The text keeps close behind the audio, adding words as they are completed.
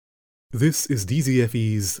This is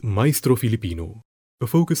DZFE's Maestro Filipino, a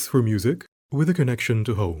focus for music with a connection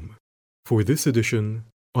to home. For this edition,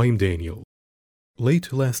 I'm Daniel.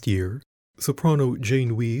 Late last year, soprano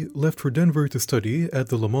Jane Wee left for Denver to study at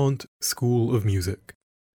the Lamont School of Music.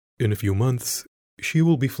 In a few months, she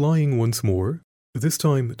will be flying once more, this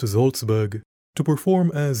time to Salzburg, to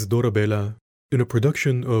perform as Dorabella in a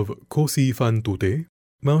production of Cosi tutte,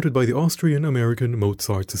 mounted by the Austrian-American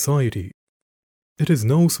Mozart Association. It is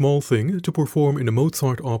no small thing to perform in a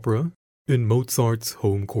Mozart opera in Mozart's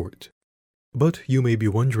home court. But you may be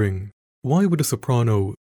wondering, why would a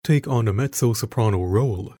soprano take on a mezzo-soprano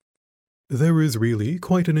role? There is really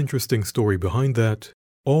quite an interesting story behind that,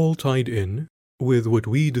 all tied in with what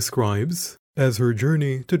Wee describes as her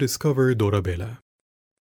journey to discover Dorabella.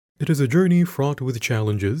 It is a journey fraught with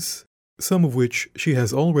challenges, some of which she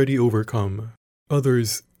has already overcome,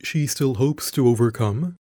 others she still hopes to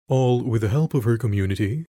overcome, all with the help of her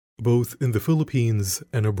community, both in the Philippines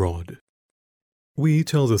and abroad. Wee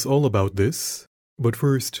tells us all about this, but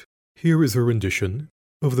first, here is her rendition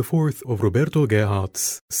of the fourth of Roberto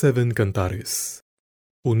Gerhardt's 7 Cantares,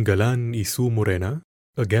 Un Galan y su Morena,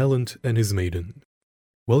 A Gallant and His Maiden.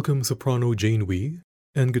 Welcome soprano Jane Wee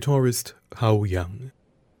and guitarist Hao Yang.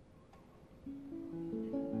 Oh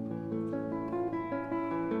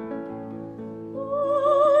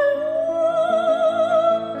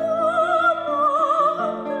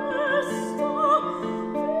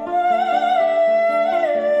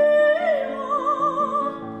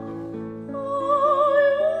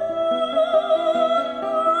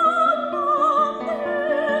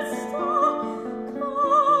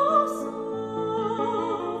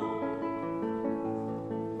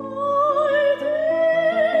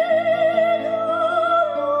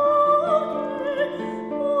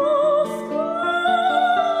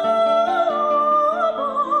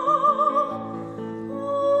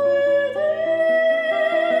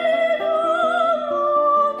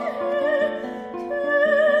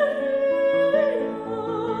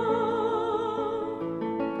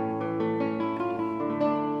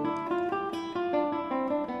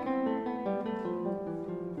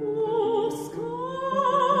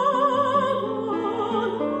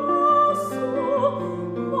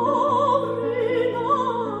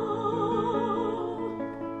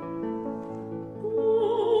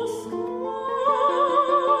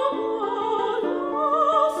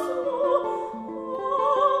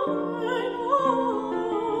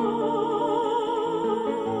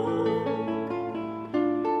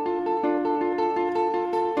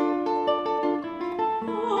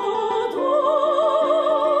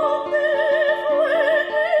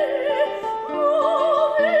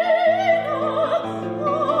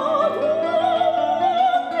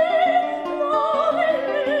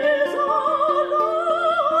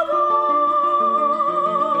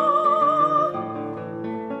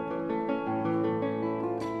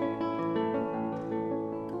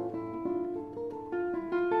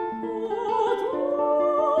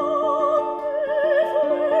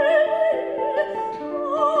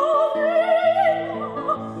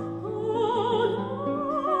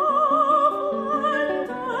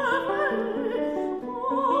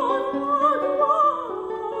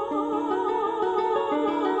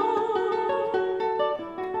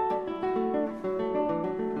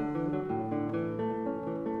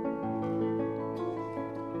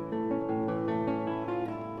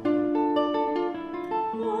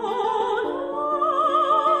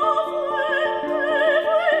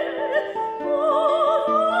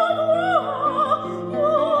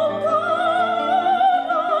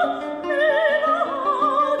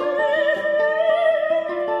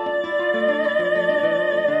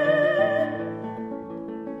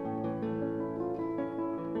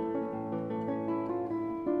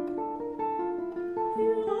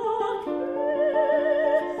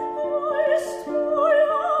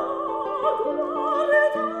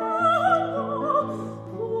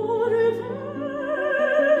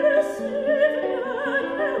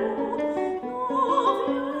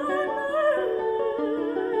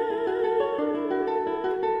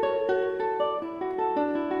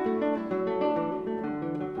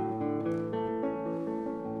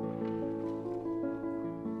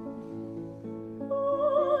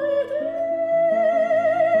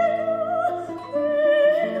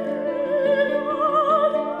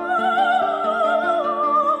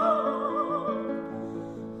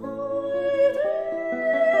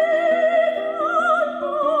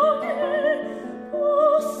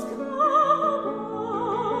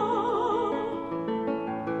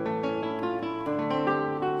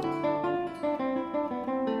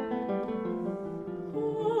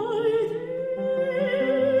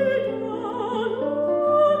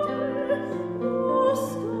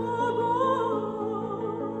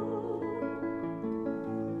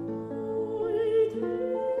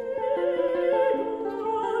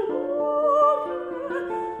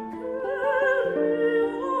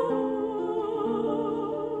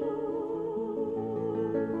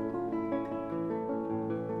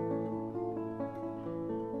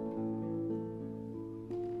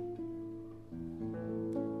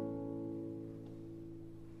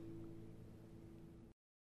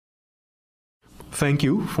thank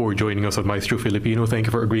you for joining us on Maestro Filipino. Thank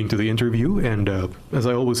you for agreeing to the interview. And as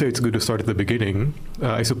I always say, it's good to start at the beginning.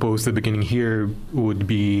 I suppose the beginning here would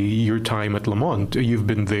be your time at Lamont. You've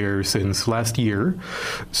been there since last year.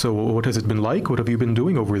 So what has it been like? What have you been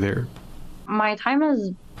doing over there? My time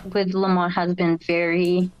with Lamont has been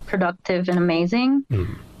very productive and amazing.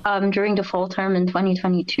 During the fall term in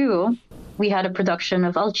 2022, we had a production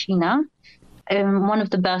of Alcina in one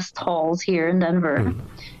of the best halls here in Denver.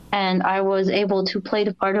 And I was able to play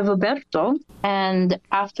the part of Roberto. And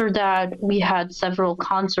after that, we had several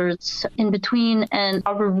concerts in between. And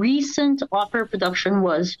our recent opera production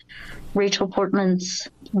was Rachel Portman's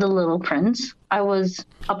The Little Prince. I was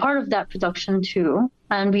a part of that production too.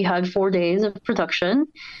 And we had 4 days of production.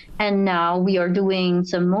 And now we are doing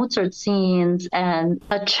some Mozart scenes and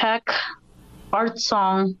a Czech art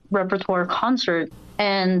song repertoire concert,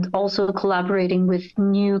 and also collaborating with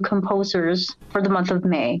new composers for the month of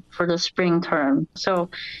May for the spring term. So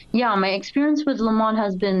yeah, my experience with Lamont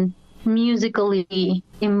has been musically,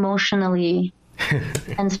 emotionally,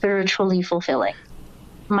 and spiritually fulfilling.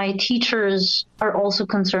 My teachers are also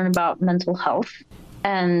concerned about mental health,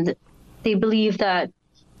 and they believe that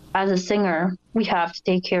as a singer, we have to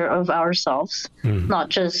take care of ourselves, not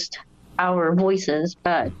just our voices,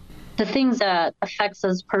 but the things that affects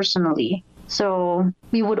us personally. So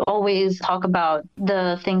we would always talk about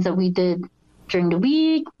the things that we did during the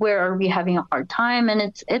week. Where are we having a hard time? And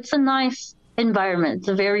it's a nice environment. It's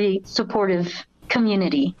a very supportive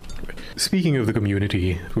community. Speaking of the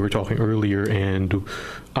community, we were talking earlier, and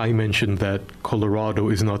I mentioned that Colorado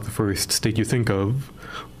is not the first state you think of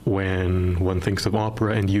when one thinks of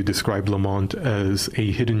opera, and you describe Lamont as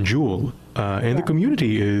a hidden jewel. And the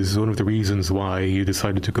community is one of the reasons why you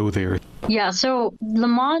decided to go there. Yeah, so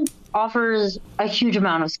Lamont offers a huge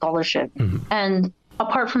amount of scholarship. And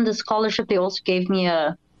apart from the scholarship, they also gave me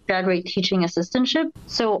a graduate teaching assistantship.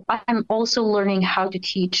 So I'm also learning how to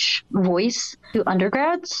teach voice to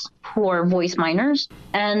undergrads who are voice minors.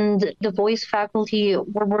 And the voice faculty,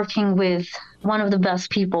 we're working with one of the best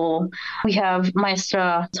people. We have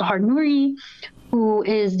Maestra Sahar Nouri, who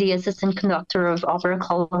is the assistant conductor of Opera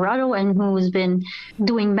Colorado and who's been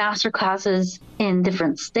doing master classes in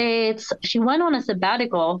different states. She went on a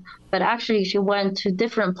sabbatical, but actually she went to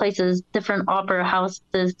different places, different opera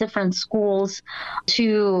houses, different schools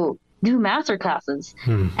to do master classes.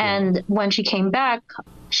 And when she came back,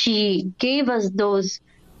 she gave us those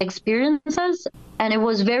experiences, and it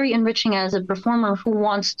was very enriching as a performer who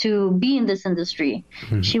wants to be in this industry.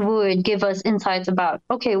 She would give us insights about,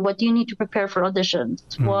 okay, what do you need to prepare for auditions?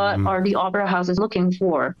 What are the opera houses looking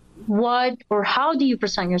for? What or how do you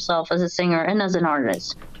present yourself as a singer and as an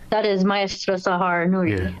artist? That is Maestra Sahar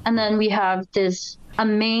Nouri. And then we have this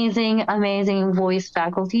amazing voice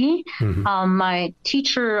faculty. My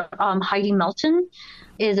teacher, Heidi Melton,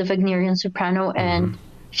 is a Wagnerian soprano, and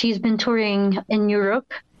she's been touring in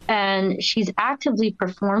Europe, and she's actively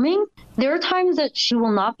performing. There are times that she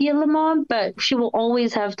will not be at Lamont, but she will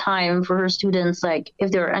always have time for her students. Like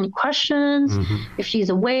if there are any questions, if she's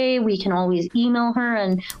away, we can always email her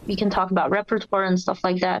and we can talk about repertoire and stuff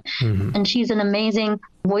like that. And she's an amazing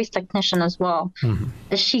voice technician as well.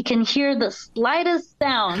 She can hear the slightest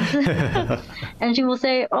sound and she will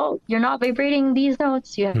say, oh, you're not vibrating these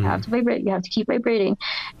notes. You have to vibrate. You have to keep vibrating.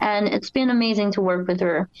 And it's been amazing to work with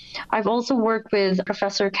her. I've also worked with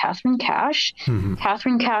Professor Catherine Cash.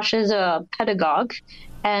 Catherine Cash is a pedagogue,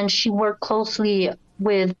 and she worked closely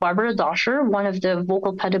with Barbara Doscher, one of the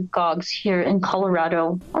vocal pedagogues here in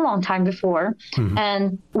Colorado a long time before.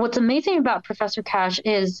 And what's amazing about Professor Cash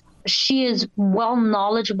is she is well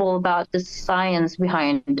knowledgeable about the science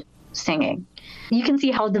behind singing. You can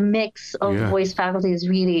see how the mix of voice faculty is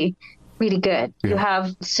really, really good. You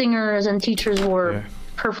have singers and teachers who are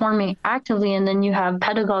performing actively, and then you have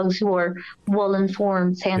pedagogues who are well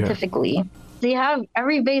informed scientifically. They have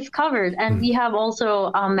every base covered. And we have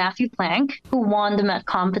also Matthew Plank, who won the Met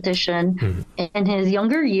competition in his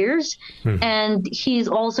younger years. And he's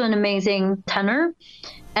also an amazing tenor.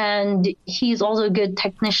 And he's also a good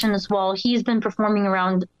technician as well. He's been performing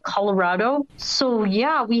around Colorado. So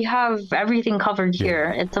yeah, we have everything covered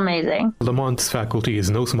here. It's amazing. Lamont's faculty is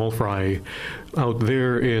no small fry. Out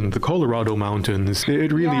there in the Colorado mountains,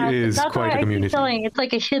 it really is quite a community. It's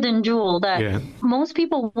like a hidden jewel that most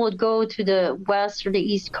people would go to the west or the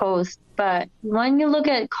east coast. But when you look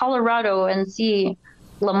at Colorado and see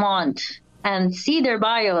Lamont and see their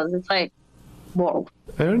bios, it's like, whoa.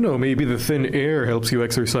 I don't know, maybe the thin air helps you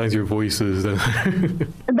exercise your voices.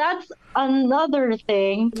 That's another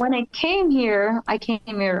thing. When I came here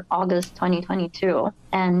August 2022.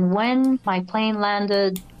 And when my plane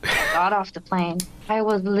landed, got off the plane, I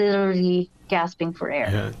was literally gasping for air.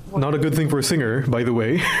 Yeah. Not a good thing for a singer, by the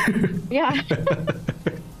way. Yeah.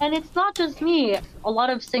 And it's not just me. A lot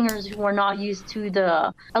of singers who are not used to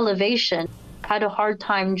the elevation had a hard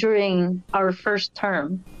time during our first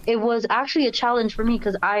term. It was actually a challenge for me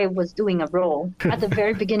because I was doing a role at the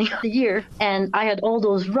very beginning of the year, and I had all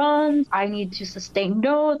those runs. I need to sustain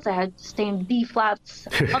notes. I had to sustain B flats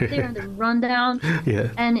up there and then run down. Yeah.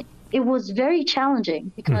 And it was very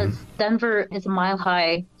challenging because Denver is a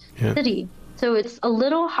mile-high city. So it's a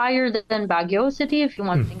little higher than Baguio City, if you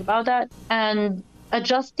want to think about that. And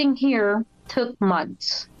adjusting here took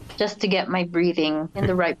months just to get my breathing in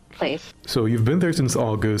the right place. So you've been there since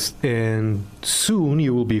August, and soon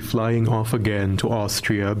you will be flying off again to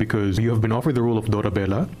Austria because you have been offered the role of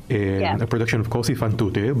Dorabella in a production of Cosi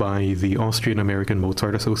tutte by the Austrian-American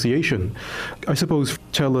Mozart Association. I suppose,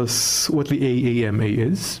 tell us what the AAMA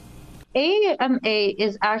is. AAMA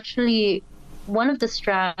is actually one of the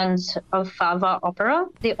strands of Fava Opera.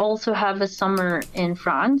 They also have a summer in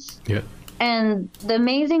France. Yeah. And the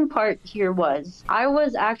amazing part here was I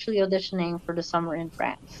was actually auditioning for the summer in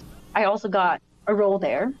France. I also got a role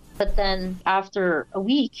there. But then after a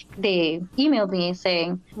week, they emailed me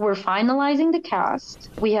saying, we're finalizing the cast.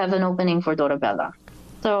 We have an opening for Dorabella.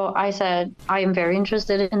 So I said, I am very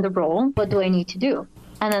interested in the role. What do I need to do?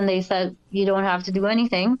 And then they said, you don't have to do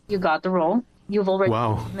anything. You got the role. You've already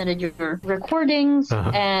submitted your recordings,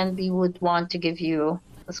 and we would want to give you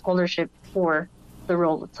a scholarship for the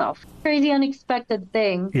role itself. Crazy unexpected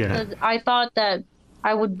thing. Because I thought that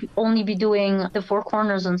I would only be doing the Four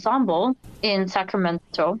Corners Ensemble in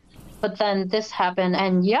Sacramento. But then this happened,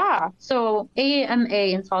 and so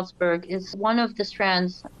AAMA in Salzburg is one of the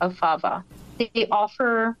strands of Fava. They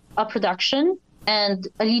offer a production and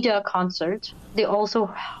a Lieder concert. They also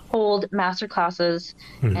hold master classes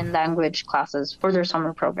and language classes for their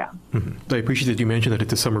summer program. I appreciate that you mentioned that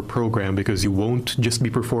it's a summer program because you won't just be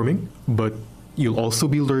performing, but you'll also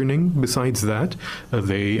be learning besides that.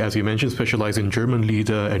 They, as you mentioned, specialize in German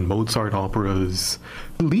Lieder and Mozart operas.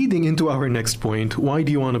 Leading into our next point, why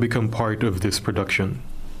do you want to become part of this production?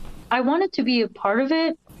 I wanted to be a part of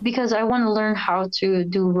it because I want to learn how to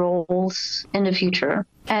do roles in the future.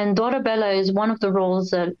 And Dorabella is one of the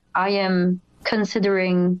roles that I am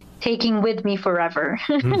considering taking with me forever.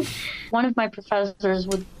 One of my professors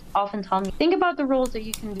would often tell me, think about the roles that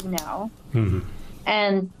you can do now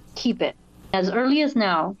and keep it. As early as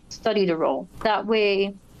now, study the role. That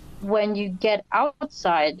way, when you get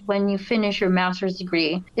outside, when you finish your master's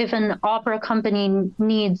degree, if an opera company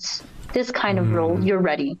needs this kind of role, you're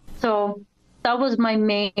ready. So that was my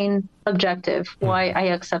main objective, why I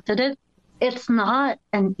accepted it. It's not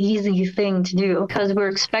an easy thing to do because we're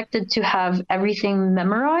expected to have everything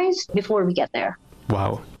memorized before we get there.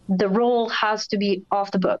 Wow. The role has to be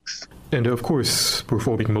off the books. And of course,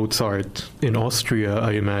 performing Mozart in Austria,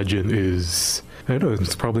 I imagine, is, I don't know,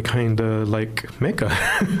 it's probably kind of like Mecca.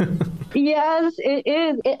 Yes, it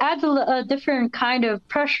is. It adds a different kind of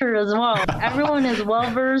pressure as well. Everyone is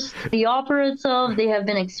well-versed. The opera itself, they have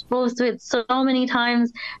been exposed to it so many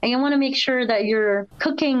times. And you want to make sure that you're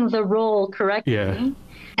cooking the role correctly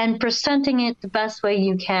and presenting it the best way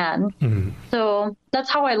you can. So that's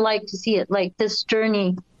how I like to see it, like this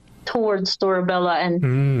journey towards Dorabella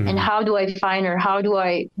and how do I find her? How do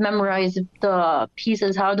I memorize the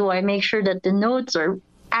pieces? How do I make sure that the notes are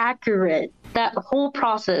accurate? That whole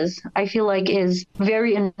process, I feel like, is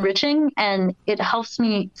very enriching, and it helps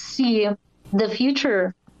me see the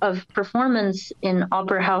future of performance in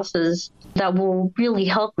opera houses that will really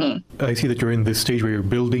help me. I see that you're in this stage where you're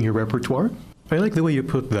building your repertoire. I like the way you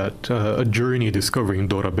put that, a journey discovering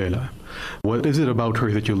Dorabella. What is it about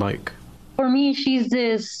her that you like? For me, she's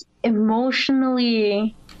this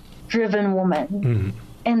emotionally driven woman.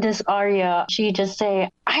 In this aria, she just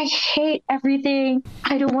say, I hate everything.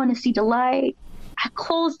 I don't want to see the light. I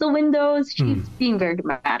close the windows. She's being very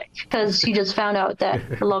dramatic because she just found out that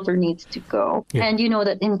her lover needs to go. And you know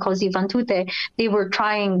that in Cosi tutte, they were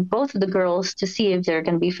trying both of the girls to see if they're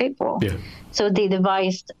going to be faithful. So they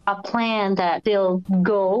devised a plan that they'll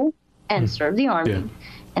go and serve the army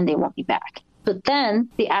and they won't be back. But then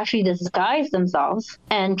they actually disguise themselves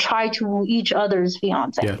and try to woo each other's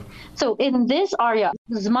fiancé. So in this aria,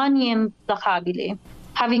 Zmaniem Plakabile,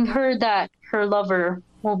 having heard that her lover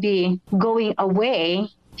will be going away,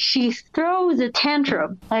 she throws a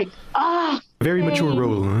tantrum like, very mature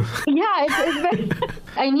role. Huh? Yeah, it's very...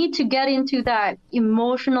 I need to get into that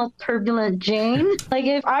emotional, turbulent Jane. Like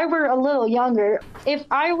if I were a little younger, if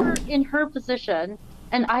I were in her position,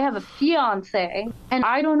 and I have a fiance and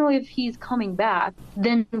I don't know if he's coming back,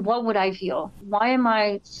 then what would I feel? Why am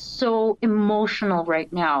I so emotional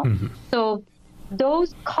right now? So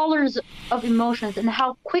those colors of emotions and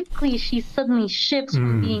how quickly she suddenly shifts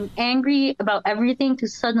from being angry about everything to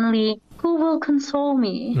suddenly, who will console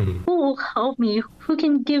me? Who will help me? Who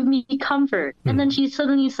can give me comfort? And then she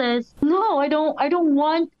suddenly says, no, I don't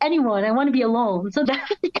want anyone. I want to be alone. So that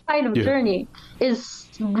kind of journey is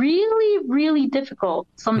really, really difficult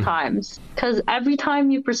sometimes, because every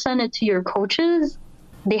time you present it to your coaches,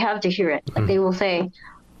 they have to hear it. Like they will say,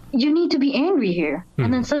 you need to be angry here.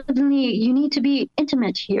 And then suddenly you need to be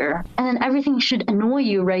intimate here. And then everything should annoy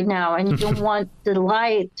you right now. And you don't want the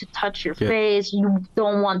light to touch your face. You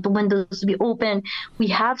don't want the windows to be open. We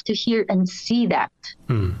have to hear and see that.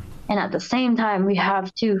 And at the same time, we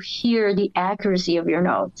have to hear the accuracy of your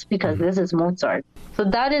notes, because this is Mozart. So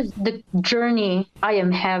that is the journey I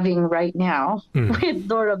am having right now with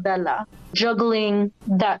Dorabella, juggling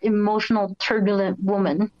that emotional, turbulent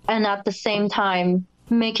woman. And at the same time,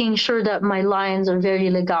 making sure that my lines are very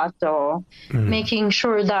legato, making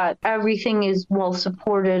sure that everything is well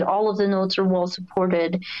supported, all of the notes are well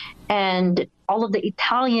supported, and all of the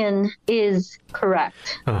Italian is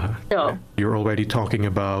correct. So you're already talking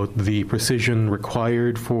about the precision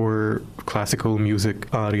required for classical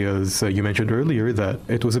music arias. You mentioned earlier that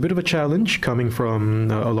it was a bit of a challenge coming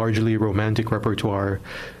from a largely romantic repertoire.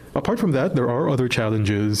 Apart from that, there are other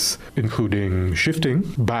challenges, including shifting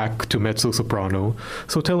back to mezzo-soprano.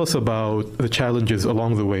 So tell us about the challenges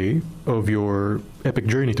along the way of your epic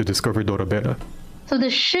journey to discover Dorabella. So the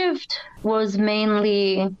shift was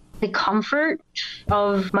mainly the comfort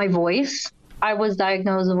of my voice. I was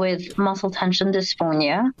diagnosed with muscle tension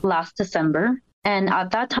dysphonia last December. And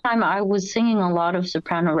at that time, I was singing a lot of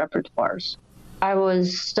soprano repertoires. I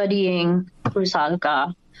was studying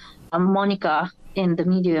Rusalka, Monica, in the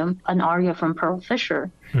medium, an aria from Pearl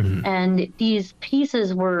Fisher. And these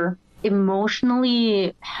pieces were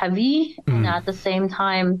emotionally heavy, and at the same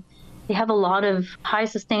time, they have a lot of high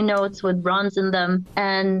sustained notes with runs in them.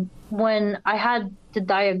 And when I had the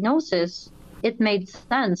diagnosis, it made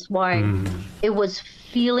sense why it was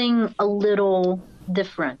feeling a little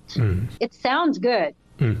different. It sounds good.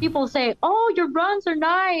 People say, oh, your runs are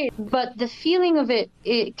nice, but the feeling of it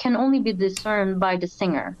can only be discerned by the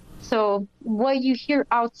singer. So what you hear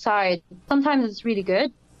outside, sometimes it's really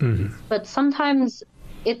good, but sometimes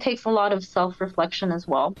it takes a lot of self-reflection as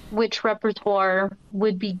well. Which repertoire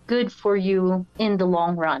would be good for you in the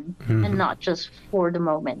long run and not just for the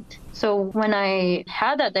moment? So when I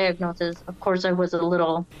had that diagnosis, of course, I was a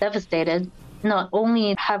little devastated. Not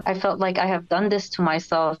only have I felt like I have done this to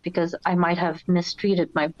myself because I might have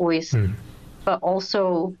mistreated my voice, but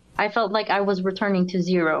also I felt like I was returning to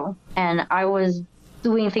zero and I was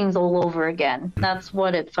doing things all over again. That's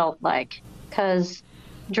what it felt like. Because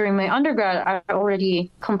during my undergrad, I already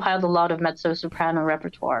compiled a lot of mezzo-soprano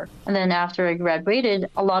repertoire. And then after I graduated,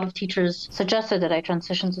 a lot of teachers suggested that I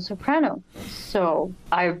transition to soprano. So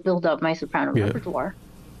I built up my soprano repertoire,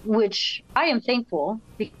 which I am thankful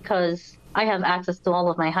because I have access to all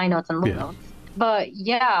of my high notes and low notes. But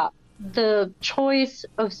the choice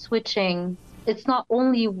of switching, it's not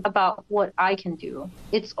only about what I can do,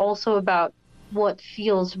 it's also about what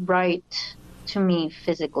feels right to me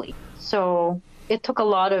physically. So it took a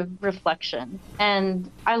lot of reflection. And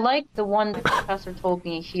I like the one the professor told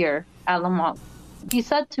me here at Lamont. He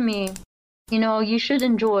said to me, you should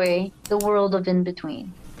enjoy the world of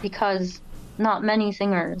in-between, because not many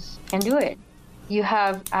singers can do it. You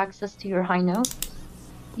have access to your high notes.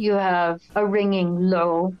 You have a ringing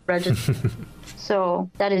low register. So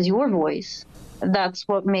that is your voice. That's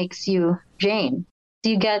what makes you Jane.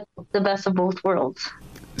 You get the best of both worlds.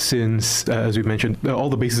 Since, as we mentioned, all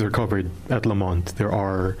the bases are covered at Lamont. There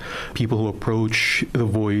are people who approach the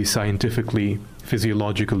voice scientifically,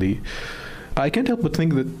 physiologically. I can't help but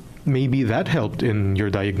think that maybe that helped in your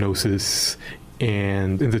diagnosis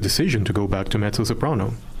and in the decision to go back to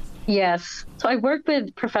mezzo-soprano. Yes. So I worked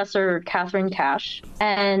with Professor Catherine Cash,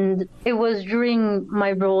 and it was during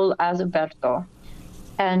my role as Alberto.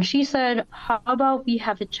 And she said, how about we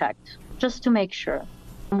have it checked, just to make sure.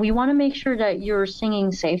 We want to make sure that you're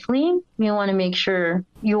singing safely. We want to make sure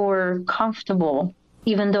you're comfortable,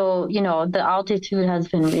 even though, the altitude has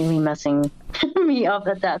been really messing me up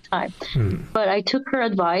at that time. But I took her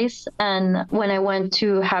advice, and when I went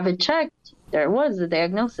to have it checked, there was the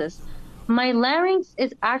diagnosis. My larynx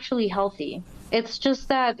is actually healthy. It's just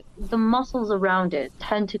that the muscles around it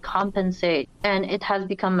tend to compensate, and it has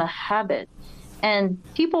become a habit. And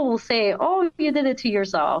people will say, oh, you did it to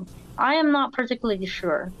yourself. I am not particularly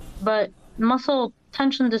sure, but muscle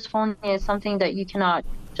attention dysphonia is something that you cannot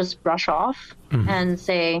just brush off and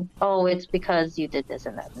say, oh, it's because you did this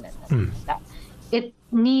and that and that. It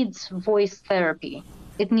needs voice therapy.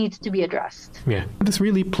 It needs to be addressed. Yeah. This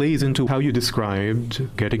really plays into how you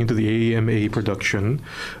described getting into the AMA production,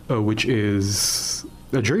 which is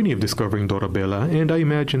a journey of discovering Dorabella, and I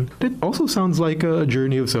imagine it also sounds like a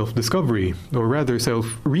journey of self-discovery, or rather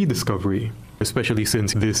self-rediscovery, especially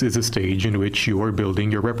since this is a stage in which you are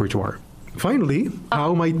building your repertoire. Finally,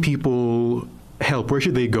 how might people help? Where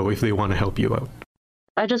should they go if they want to help you out?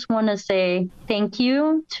 I just want to say thank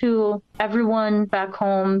you to everyone back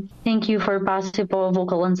home. Thank you for Pasipo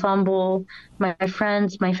Vocal Ensemble, my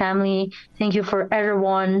friends, my family. Thank you for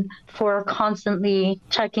everyone for constantly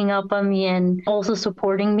checking up on me and also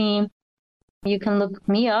supporting me. You can look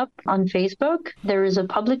me up on Facebook. There is a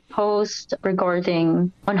public post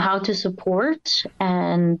regarding on how to support,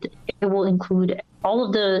 and it will include all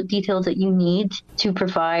of the details that you need to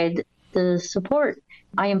provide the support.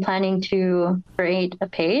 I am planning to create a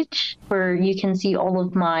page where you can see all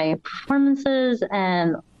of my performances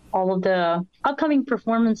and all of the upcoming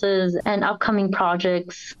performances and upcoming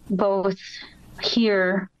projects, both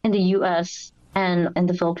here in the US and in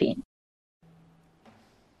the Philippines.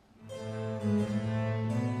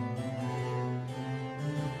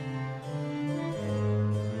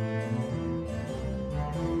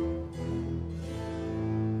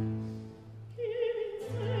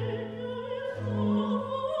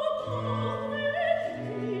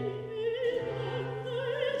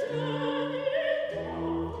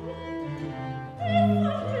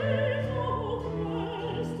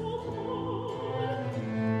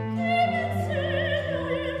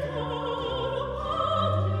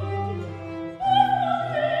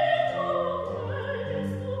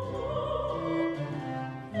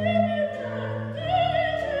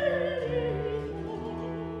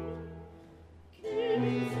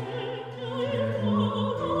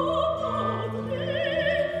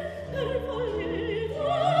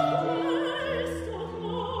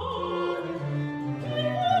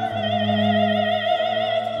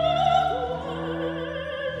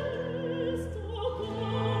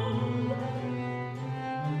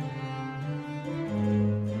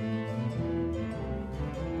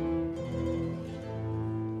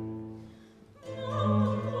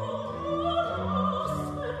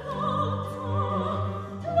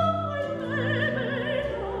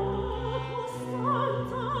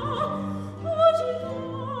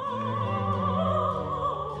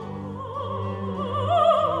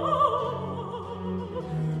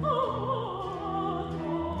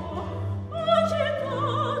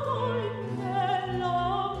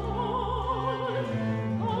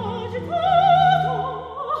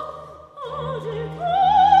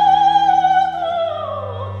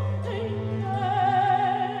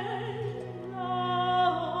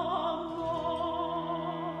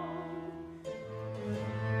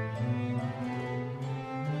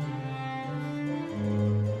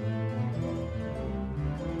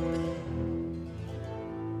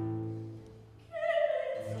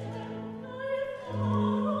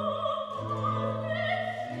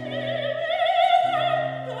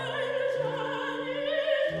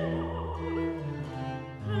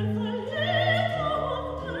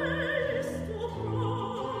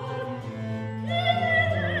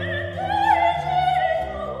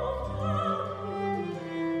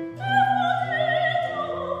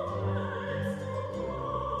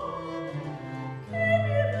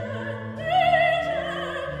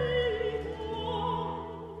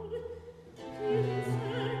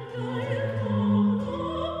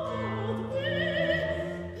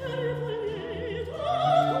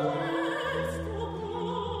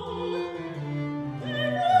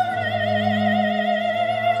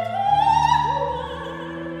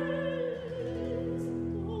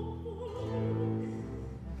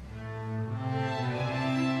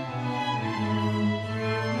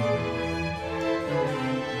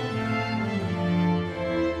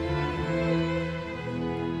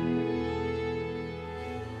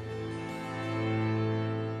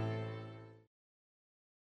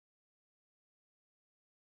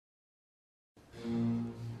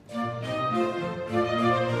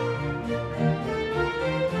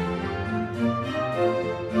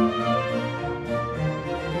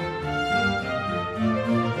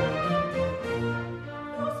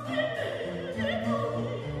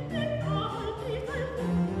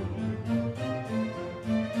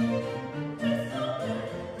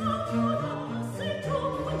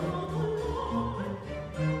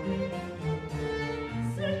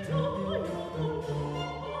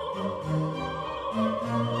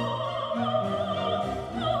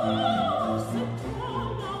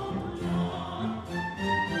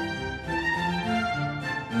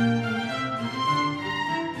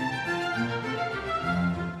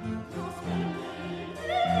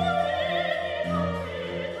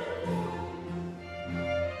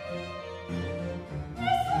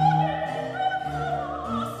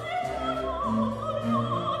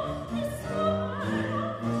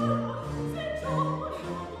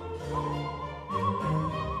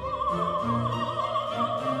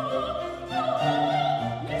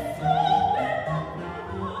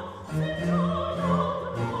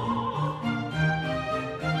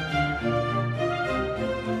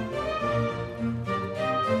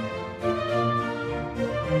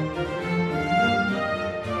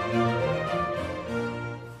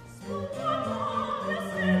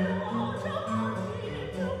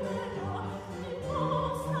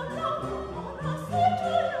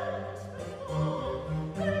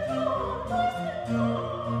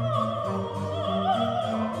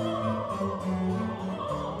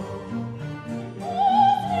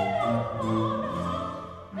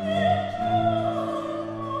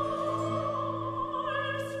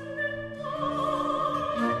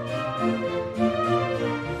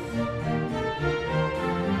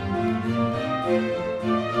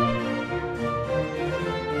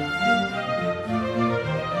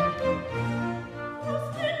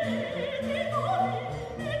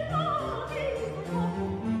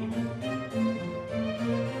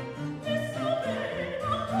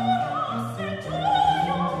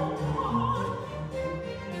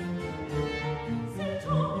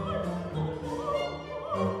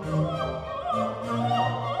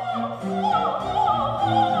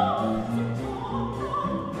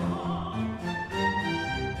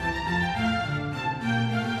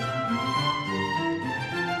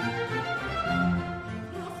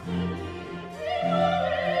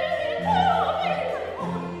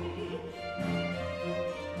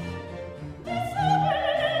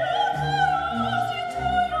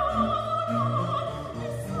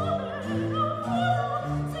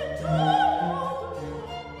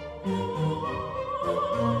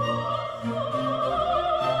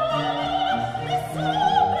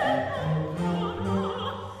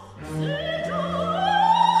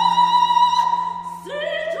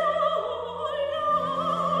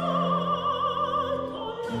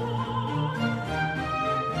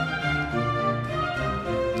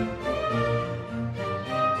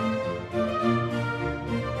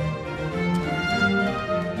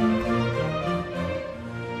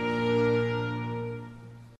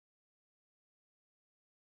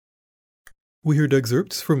 we heard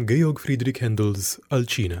excerpts from Georg Friedrich Handel's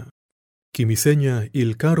Alcina, Chi mi segna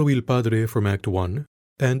il caro il padre from Act 1,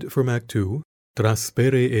 and from Act 2, Tras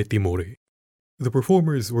pere e timore. The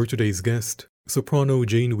performers were today's guest, soprano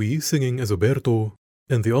Jane Wee singing as Oberto,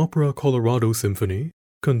 and the opera Colorado Symphony,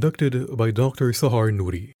 conducted by Dr. Sahar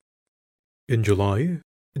Nouri. In July,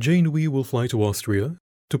 Jane Wee will fly to Austria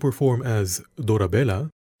to perform as Dorabella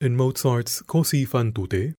in Mozart's Cosi fan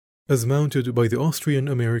tutte, as mounted by the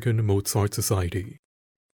Austrian-American Mozart Society.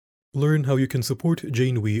 Learn how you can support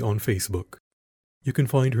Jane Wee on Facebook. You can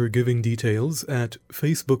find her giving details at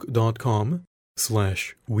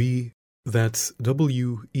facebook.com/Wee, that's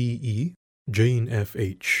WEE, Jane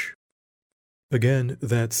FH. Again,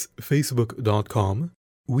 that's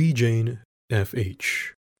facebook.com/Wee Jane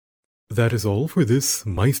FH. That is all for this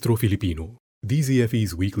Maestro Filipino,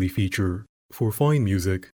 DZFE's weekly feature for fine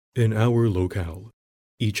music in our locale.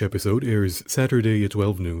 Each episode airs Saturday at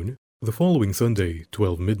 12 noon, the following Sunday,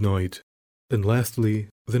 12 midnight, and lastly,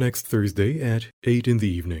 the next Thursday at 8 in the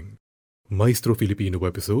evening. Maestro Filipino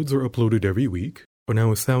episodes are uploaded every week on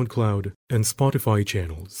our SoundCloud and Spotify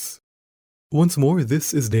channels. Once more,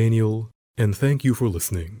 this is Daniel, and thank you for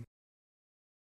listening.